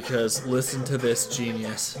 Yeah, because listen to this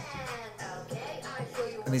genius.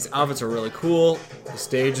 And these outfits are really cool. The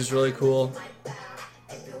stage is really cool.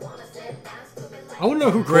 I want to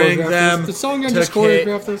know who Bring choreographed them this. Did someone just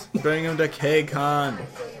choreograph this? Bring them to KCON.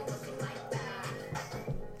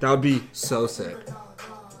 That would be so sick.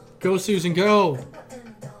 Go, Susan, go.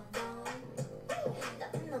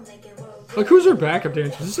 Like, who's her backup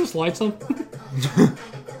dancer? Is this just Lights on?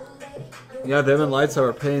 Yeah, them and Lights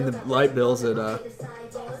are paying the light bills at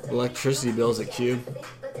electricity bills at Cube.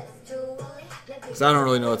 Because I don't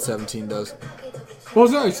really know what 17 does. What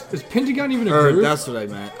was that? Is Pentagon even a group? That's what I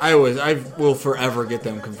meant. I will forever get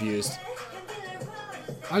them confused.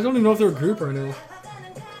 I don't even know if they're a group right now.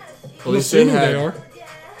 Well, they are.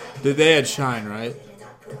 They had Shine, right?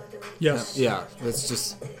 Yes. Yeah, that's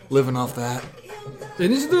just living off that.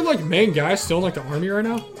 And isn't there like main guy still in like the army right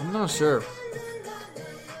now? I'm not sure.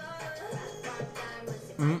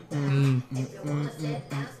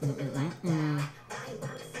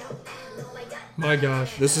 My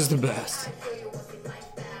gosh. This is the best.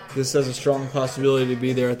 This has a strong possibility to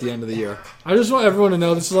be there at the end of the year. I just want everyone to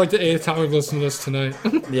know this is like the 8th time we've listened to this tonight.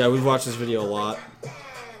 Yeah, we've watched this video a lot.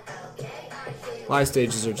 Live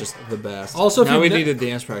stages are just the best. Also, now we need a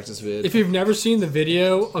dance practice vid. If you've never seen the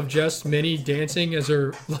video of just Minnie dancing as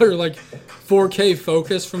her like 4K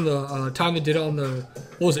focus from the time they did it on the,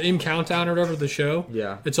 what was it, M Countdown or whatever, the show?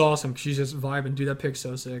 Yeah. It's awesome. She's just vibing. Dude, that pic's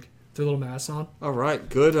so sick. Their little mask on. All right.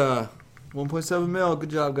 Good 1.7 mil. Good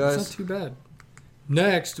job, guys. That's not too bad.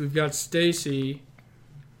 Next, we've got Stacy,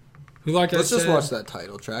 who, like Let's just watch that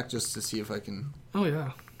title track just to see if I can... Oh,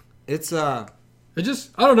 yeah. It's, It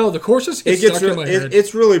just, I don't know, the chorus just gets stuck in my head.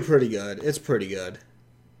 It's really pretty good. It's pretty good.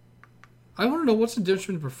 I want to know what's the difference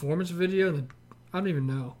between the performance video and the, I don't even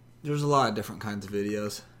know. There's a lot of different kinds of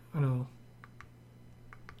videos. I know.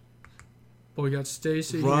 But we got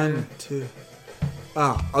Stacy Run to...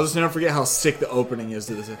 Oh, I'll just never forget how sick the opening is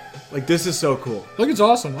to this. Like, this is so cool. Look, it's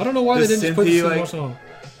awesome. I don't know why they didn't just put this in one song.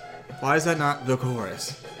 Why is that not the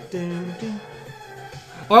chorus? I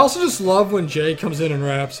also just love when Jay comes in and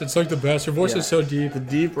raps. It's like the best. Her voice is so deep. The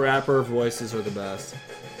deep rapper voices are the best.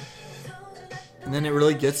 And then it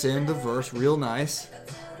really gets into verse real nice.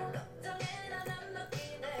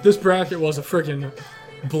 This bracket was a freaking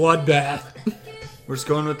bloodbath. We're just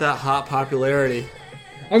going with that hot popularity.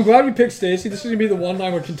 I'm glad we picked Stacy. This is going to be the one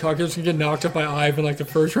time where Kentucky's going to get knocked up by Ive in like the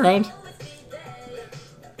first round.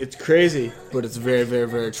 It's crazy, but it's very, very,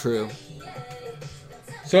 very true.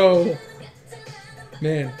 So,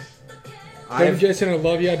 man. Jason, I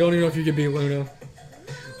love you. I don't even know if you could beat Luna.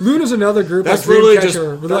 Luna's another group. That's like really just...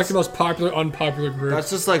 We're like the most popular, unpopular group.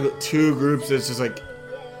 That's just like two groups that's just like...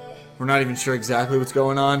 We're not even sure exactly what's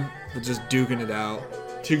going on, but just duking it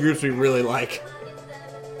out. Two groups we really like.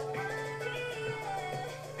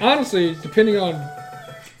 Honestly, depending on...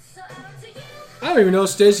 I don't even know if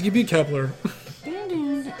Stacey could beat Kepler.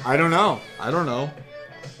 I don't know.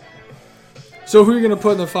 So who are you going to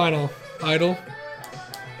put in the final? Idol?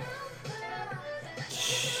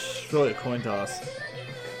 It's really a coin toss.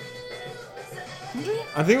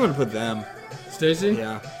 I think I'm going to put them. Stacey?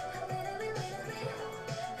 Yeah.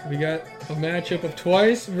 We got a matchup of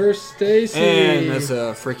Twice versus Stacey. And that's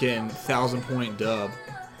a freaking 1,000-point dub.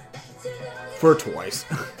 For Twice.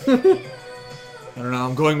 I don't know.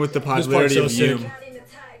 I'm going with the popularity of Yoon.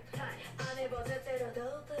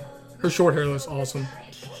 Her short hair looks awesome.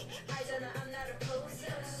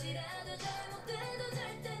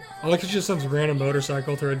 I like how she just has a random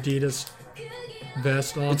motorcycle with her Adidas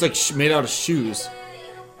vest on. It's like made out of shoes.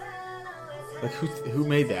 Like who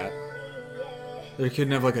made that? They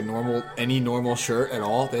couldn't have like any normal shirt at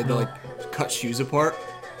all. They had to like cut shoes apart.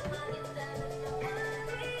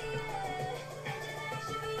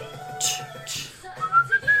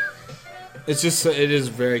 It is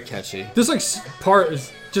very catchy. This like part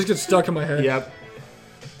just gets stuck in my head. Yep.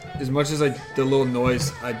 As much as like the little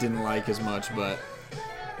noise I didn't like as much, but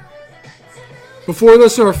before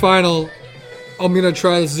this our final, I'm gonna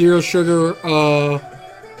try the Zero Sugar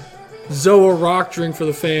Zoa rock drink for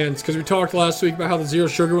the fans because we talked last week about how the Zero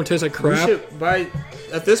Sugar one tastes like crap.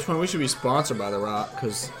 At this point we should be sponsored by The Rock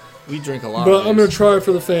because we drink a lot. But I'm gonna try it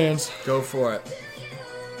for the fans. Go for it.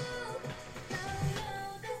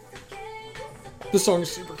 This song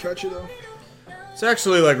is super catchy though. It's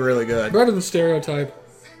actually like really good. Better than Stereotype.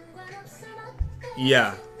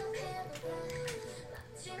 Yeah.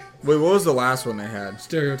 Wait, what was the last one they had?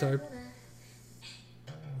 Stereotype.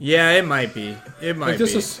 Yeah, it might be. It might be.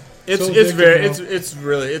 It's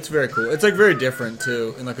very cool. It's like very different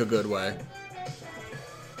too, in like a good way.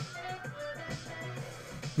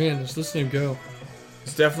 Man, just listen to him go.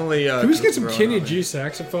 It's definitely. Can we just get some Kenny G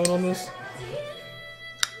saxophone on this?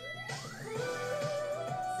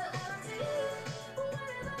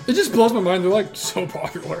 It just blows my mind. They're like so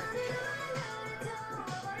popular.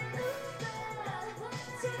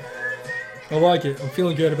 I like it. I'm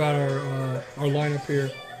feeling good about our lineup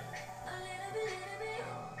here.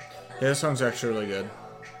 Yeah, this song's actually really good.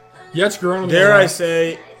 Yeah, it's growing. Dare I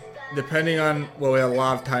say, depending on, well, we have a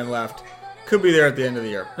lot of time left, could be there at the end of the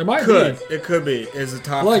year. It might be. It could be. Is the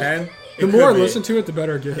top 10? The more I listen to it, the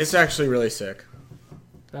better it gets. It's actually really sick.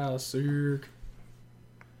 That's sick.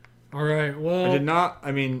 All right, well. I did not,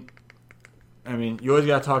 I mean, you always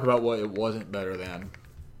got to talk about what it wasn't better than.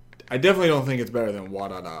 I definitely don't think it's better than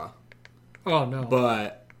Wadada. Oh, no.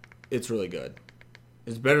 But it's really good.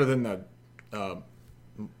 It's better than the, I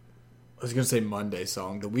was going to say Monday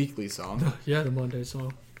song, the weekly song. Yeah, the Monday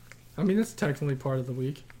song. I mean, that's technically part of the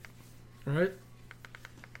week. Right?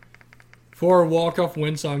 For our walk-off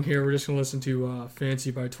win song here, we're just going to listen to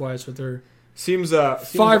Fancy by Twice with their seems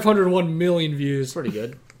 501 million views. Pretty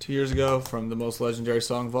good. 2 years ago from the most legendary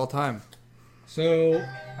song of all time. So,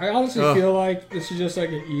 I honestly feel like this is just like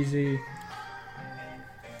an easy...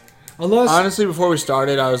 Honestly, before we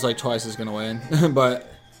started, I was like, Twice is going to win.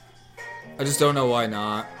 But I just don't know why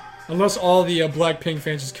not. Unless all the Blackpink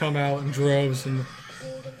fans just come out in droves and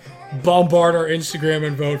bombard our Instagram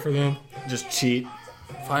and vote for them. Just cheat.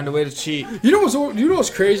 Find a way to cheat. You know what's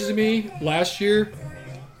crazy to me last year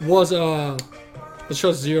was let's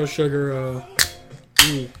show Zero Sugar.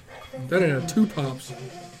 That ain't a 2 pops.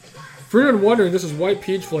 For anyone wondering, this is white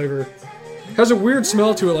peach flavor. Has a weird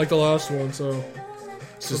smell to it like the last one, so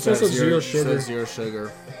it's just zero sugar. Zero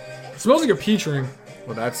sugar. It smells like a peach ring.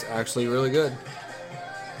 Well, that's actually really good.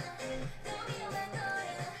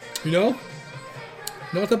 You know?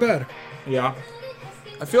 Not that bad. Yeah.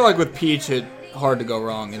 I feel like with peach, it's hard to go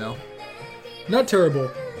wrong, you know? Not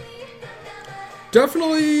terrible.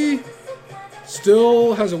 Definitely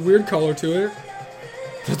still has a weird color to it.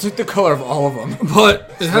 That's like the color of all of them.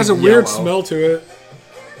 But it has like a weird smell to it.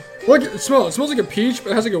 Like, it smells like a peach,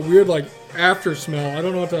 but it has like a weird, like, after smell. I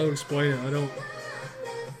don't know how to explain it.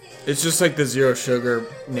 It's just like the zero sugar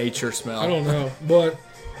nature smell. I don't know, but...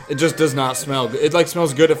 It just does not smell good. It, like,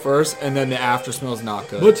 smells good at first, and then the after smell is not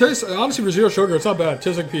good. But it tastes, honestly, for zero sugar, it's not bad. It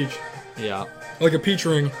tastes like peach. Yeah. Like a peach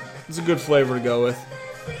ring. It's a good flavor to go with.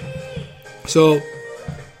 So,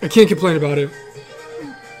 I can't complain about it.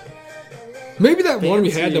 Maybe that one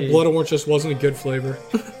we had, the blood orange, just wasn't a good flavor.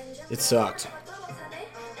 It sucked.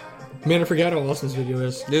 Man, I forgot how awesome this video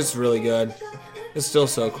is. It's really good. It's still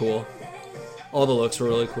so cool. All the looks were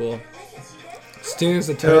really cool. Stands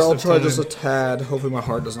the test of time. I'll try just a tad. Hopefully my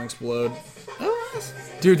heart doesn't explode.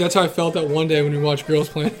 Dude, that's how I felt that one day when we watched Girls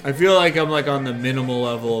Planet. I feel like I'm like on the minimal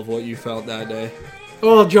level of what you felt that day.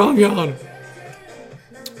 Oh, Jonghyun.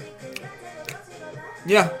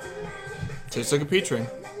 Yeah. Tastes like a peach ring.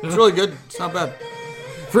 It's really good. It's not bad.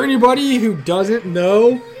 For anybody who doesn't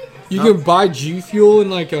know, you can buy G Fuel in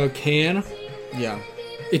like a can. Yeah.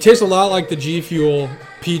 It tastes a lot like the G Fuel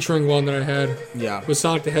peach ring one that I had. Yeah. With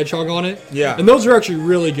Sonic the Hedgehog on it. Yeah. And those are actually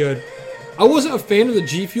really good. I wasn't a fan of the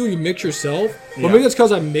G Fuel you mix yourself, but maybe that's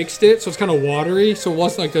because I mixed it, so it's kind of watery, so it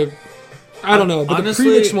wasn't like the... I don't know, but honestly, the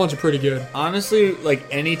pre-mixed ones are pretty good. Honestly, like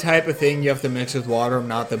any type of thing you have to mix with water, I'm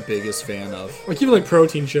not the biggest fan of. Like even like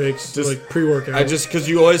protein shakes, just, like pre-workout. Because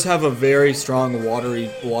you always have a very strong watery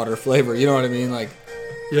water flavor, you know what I mean? Like,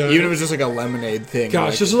 yeah. Even if it was just like a lemonade thing.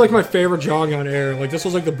 Gosh, this is like my favorite Jonghyun Air. Like this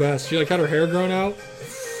was like the best. She like had her hair grown out.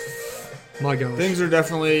 My gosh. Things are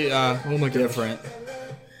definitely different.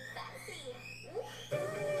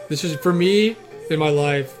 This is, for me, in my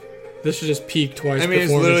life, this is just peak Twice. I mean,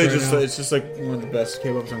 it's literally it's just like one of the best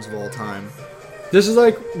K-pop songs of all time. This is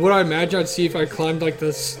like what I imagine I'd see if I climbed like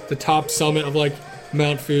the top summit of like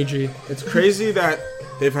Mount Fuji. It's crazy that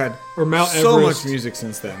they've had so much music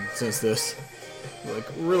since this. Like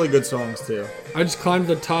really good songs too. I just climbed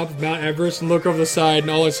to the top of Mount Everest and look over the side,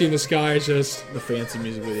 and all I see in the sky is just the Fancy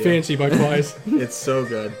music video. Fancy by Twice. It's so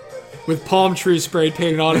good. With palm trees sprayed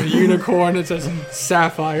painted on it, a unicorn that says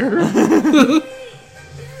Sapphire.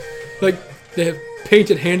 Like they have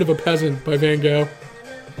painted Hand of a Peasant by Van Gogh.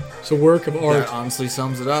 It's a work of art. That honestly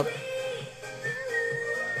sums it up.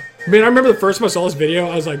 Man, I remember the first time I saw this video,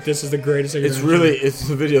 I was like, "This is the greatest thing."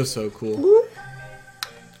 The video's so cool.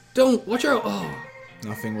 Don't watch out! Oh,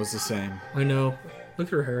 nothing was the same. I know. Look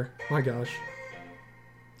at her hair. My gosh.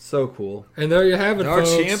 So cool. And there you have it, our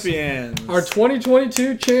folks. Champions. Our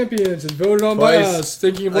 2022 champions is voted on by us,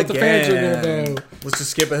 thinking of what the fans are going to vote. Let's just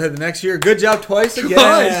skip ahead to the next year. Good job Twice again.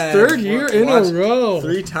 Twice, third year in a row.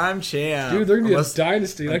 3-time champ. Dude, they're going to be a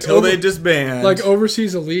dynasty. Until they disband. Like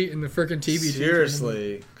overseas elite in the freaking TBT.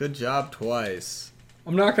 Seriously. Good job Twice.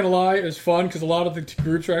 I'm not going to lie, it was fun because a lot of the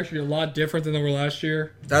groups are actually a lot different than they were last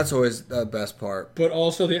year. That's always the best part. But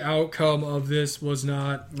also the outcome of this was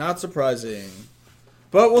not... Not surprising.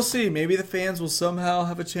 But we'll see. Maybe the fans will somehow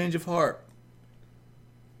have a change of heart.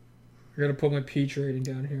 I gotta put my peach rating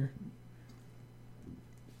down here.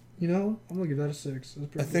 You know, I'm gonna give that a 6.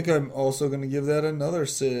 I think I'm also gonna give that another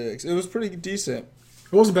 6. It was pretty decent.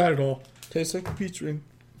 It wasn't bad at all. Tastes like a peach ring.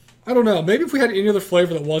 I don't know. Maybe if we had any other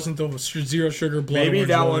flavor that wasn't the zero sugar blood. Maybe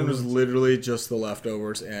that one was literally just the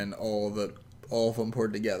leftovers and all of them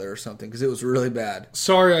poured together or something because it was really bad.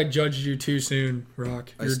 Sorry, I judged you too soon,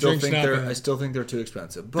 Rock. I still think they're too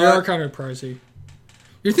expensive. But they are kind of pricey.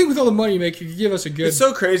 You think with all the money you make, you could give us a good. It's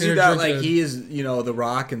so crazy that like he is, The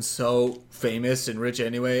Rock, and so famous and rich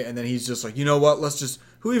anyway, and then he's just like, you know what? Let's just.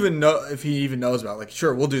 Who even know if he even knows about? Like,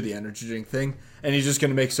 sure, we'll do the energy drink thing, and he's just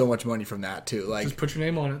gonna make so much money from that too. Like, just put your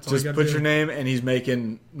name on it. Just put your name, and he's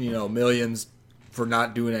making millions for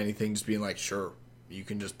not doing anything, just being like, sure, you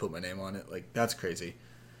can just put my name on it. Like, that's crazy.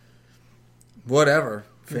 Whatever.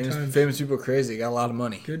 Famous people are crazy. Got a lot of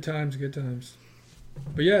money. Good times.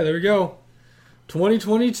 But yeah, there we go.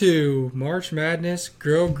 2022 March Madness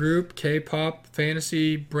Girl Group K-pop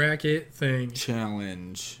Fantasy Bracket thing.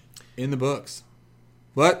 Challenge in the books.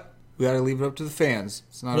 But we got to leave it up to the fans.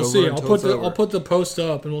 It's not we'll over see. until it's over. I'll put the post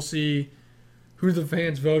up and we'll see who the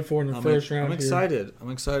fans vote for in the first round. I'm excited.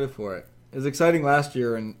 I'm excited for it. It was exciting last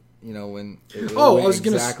year and when it was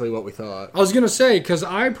exactly what we thought. I was going to say, because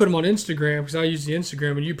I put them on Instagram, because I use the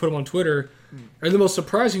Instagram, and you put them on Twitter. And the most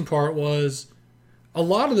surprising part was, a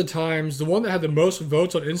lot of the times, the one that had the most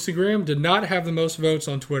votes on Instagram did not have the most votes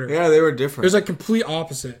on Twitter. Yeah, they were different. It was like complete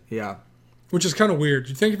opposite. Yeah. Which is kind of weird.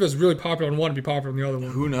 You'd think if it was really popular on one, it'd be popular on the other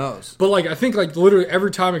one. Who knows? But I think literally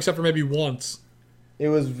every time except for maybe once. It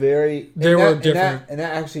was very... They were different. And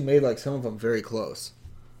that actually made some of them very close.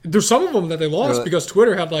 There's some of them that they lost because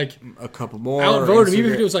Twitter had a couple more. Outvoted them.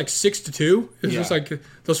 Even if it was 6-2, it's just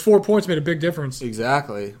those 4 points made a big difference.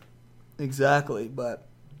 Exactly. But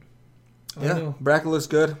yeah, bracket looks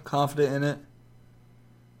good. Confident in it.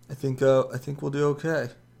 I think we'll do okay.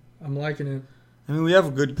 I'm liking it. I mean, we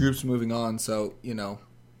have good groups moving on, so I'm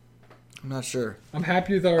not sure. I'm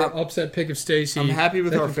happy with our upset pick of Stacy. I'm happy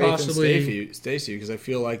with our faith in Stacy because I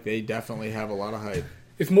feel like they definitely have a lot of hype.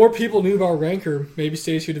 If more people knew about Ranker, maybe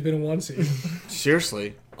Stacey would have been a 1 seed.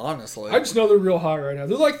 Seriously. Honestly. I just know they're real high right now.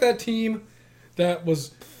 They're like that team that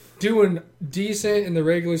was doing decent in the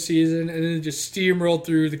regular season and then just steamrolled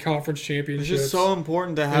through the conference championships. It's just so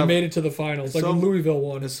important to have... They made it to the finals, when Louisville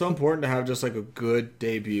won. It's so important to have just a good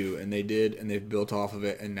debut, and they did, and they've built off of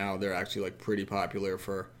it, and now they're actually pretty popular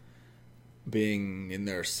for being in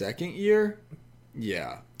their second year.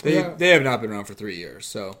 Yeah. They have not been around for 3 years,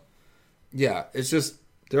 so... Yeah, it's just...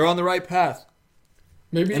 They're on the right path.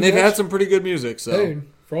 And they've had some pretty good music, so... Hey,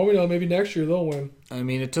 for all we know, maybe next year they'll win. I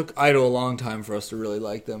mean, it took Idol a long time for us to really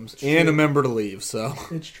like them. And a member to leave, so...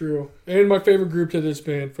 It's true. And my favorite group to this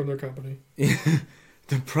band from their company.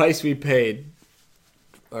 The price we paid...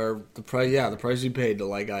 Or the price we paid to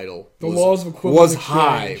like Idol... The laws of equivalent was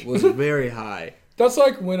high. Was very high. That's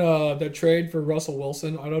like when that trade for Russell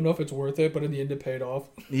Wilson, I don't know if it's worth it, but in the end it paid off.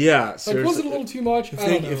 Yeah, seriously. Was it a little too much?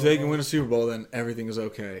 If they can win a Super Bowl, then everything is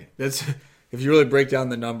okay. That's if you really break down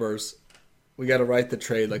the numbers, we got to write the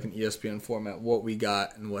trade like an ESPN format, what we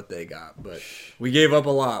got and what they got. But we gave up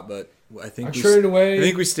a lot, but I think traded away. I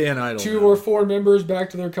think we stay in Idol. 2 or 4 members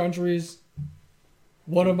back to their countries.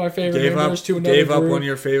 One of my favorite members to another group. Gave up one of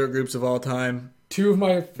your favorite groups of all time. 2 of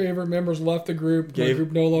my favorite members left the group. My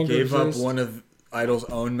group no longer exists. Gave up one of Idol's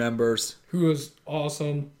own members, who was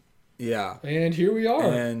awesome. Yeah, and here we are.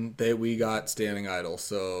 And we got Standing Idol,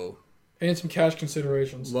 so and some cash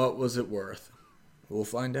considerations. What was it worth? We'll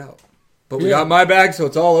find out. But we got my bag, so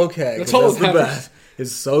it's all okay. That's all the best.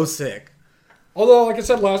 It's so sick. Although, like I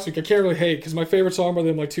said last week, I can't really hate because my favorite song by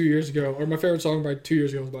them 2 years ago, or my favorite song by 2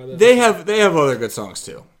 years ago was by them. They have other good songs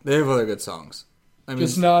too. They have other good songs. I mean,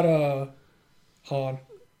 it's not Han.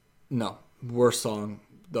 No, worst song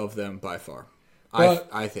of them by far.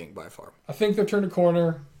 I think by far. I think they've turned a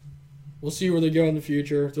corner. We'll see where they go in the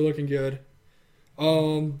future. They're looking good.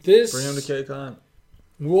 Bring them to KCON.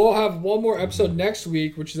 We'll have one more episode next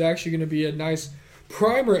week, which is actually going to be a nice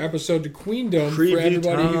primer episode to Queendom for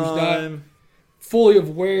everybody who's not fully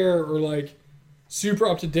aware or super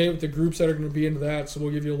up to date with the groups that are going to be into that. So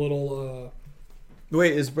we'll give you a little.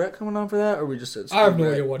 Wait, is Brett coming on for that, or we just said? I have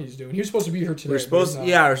no idea what he's doing. He was supposed to be here today. We're supposed to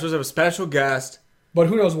have a special guest. But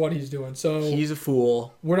who knows what he's doing. So he's a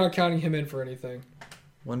fool. We're not counting him in for anything.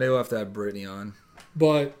 One day we'll have to have Brittany on.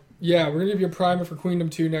 But, yeah, we're going to give you a primer for Queendom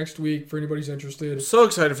 2 next week for anybody who's interested. So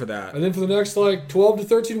excited for that. And then for the next, 12 to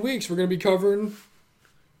 13 weeks, we're going to be covering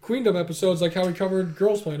Queendom episodes like how we covered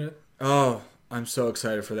Girls Planet. Oh, I'm so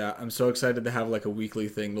excited for that. I'm so excited to have, a weekly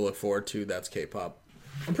thing to look forward to that's K-pop.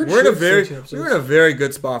 I'm pretty sure we're in a very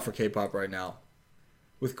good spot for K-pop right now.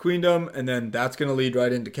 with Queendom, and then that's going to lead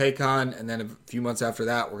right into KCON, and then a few months after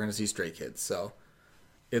that, we're going to see Stray Kids. So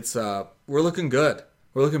it's we're looking good.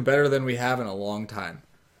 We're looking better than we have in a long time.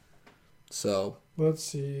 So let's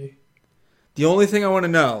see. The only thing I want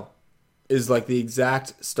to know is like the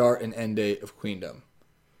exact start and end date of Queendom.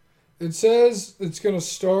 It says it's going to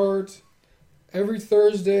start every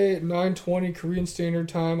Thursday at 9:20 Korean Standard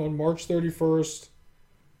Time on March 31st,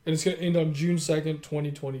 and it's going to end on June 2nd,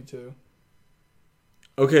 2022.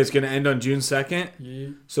 Okay, it's going to end on June 2nd? Yeah.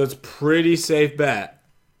 So it's pretty safe bet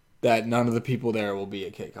that none of the people there will be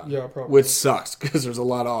at KCON. Yeah, probably. Which sucks, because there's a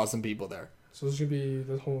lot of awesome people there. So this should be,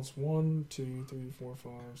 the whole 1, 2, 3, 4,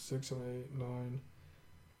 5, 6, 7, 8, 9.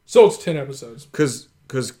 So it's 10 episodes. Because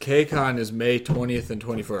KCON is May 20th and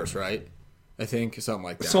 21st, right? I think something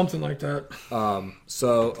like that. Something like that.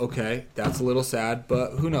 So, okay, that's a little sad,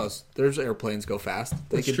 but who knows? There's airplanes go fast.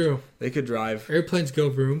 That's true. They could drive. Airplanes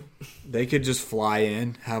go vroom. They could just fly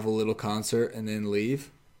in, have a little concert, and then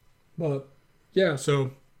leave. But, yeah,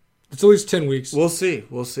 so it's at least 10 weeks. We'll see.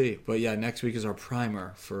 But, yeah, next week is our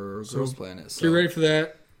primer for Girls Planet. So get ready for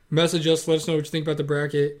that. Message us. Let us know what you think about the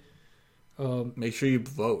bracket. Make sure you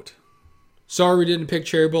vote. Sorry we didn't pick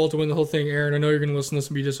Cherry Ball to win the whole thing, Aaron. I know you're going to listen to this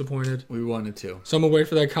and be disappointed. We wanted to. So I'm going to wait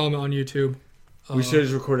for that comment on YouTube. We should have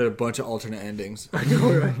just recorded a bunch of alternate endings. I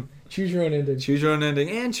know, right? Choose your own ending. Choose your own ending,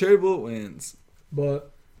 and Cherry Bullet wins.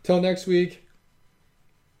 But till next week,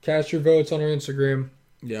 cast your votes on our Instagram.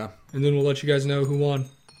 Yeah. And then we'll let you guys know who won.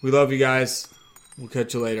 We love you guys. We'll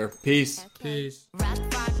catch you later. Peace. Peace.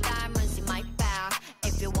 Red 5 diamonds in my bag.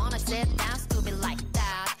 If you wanna sit down,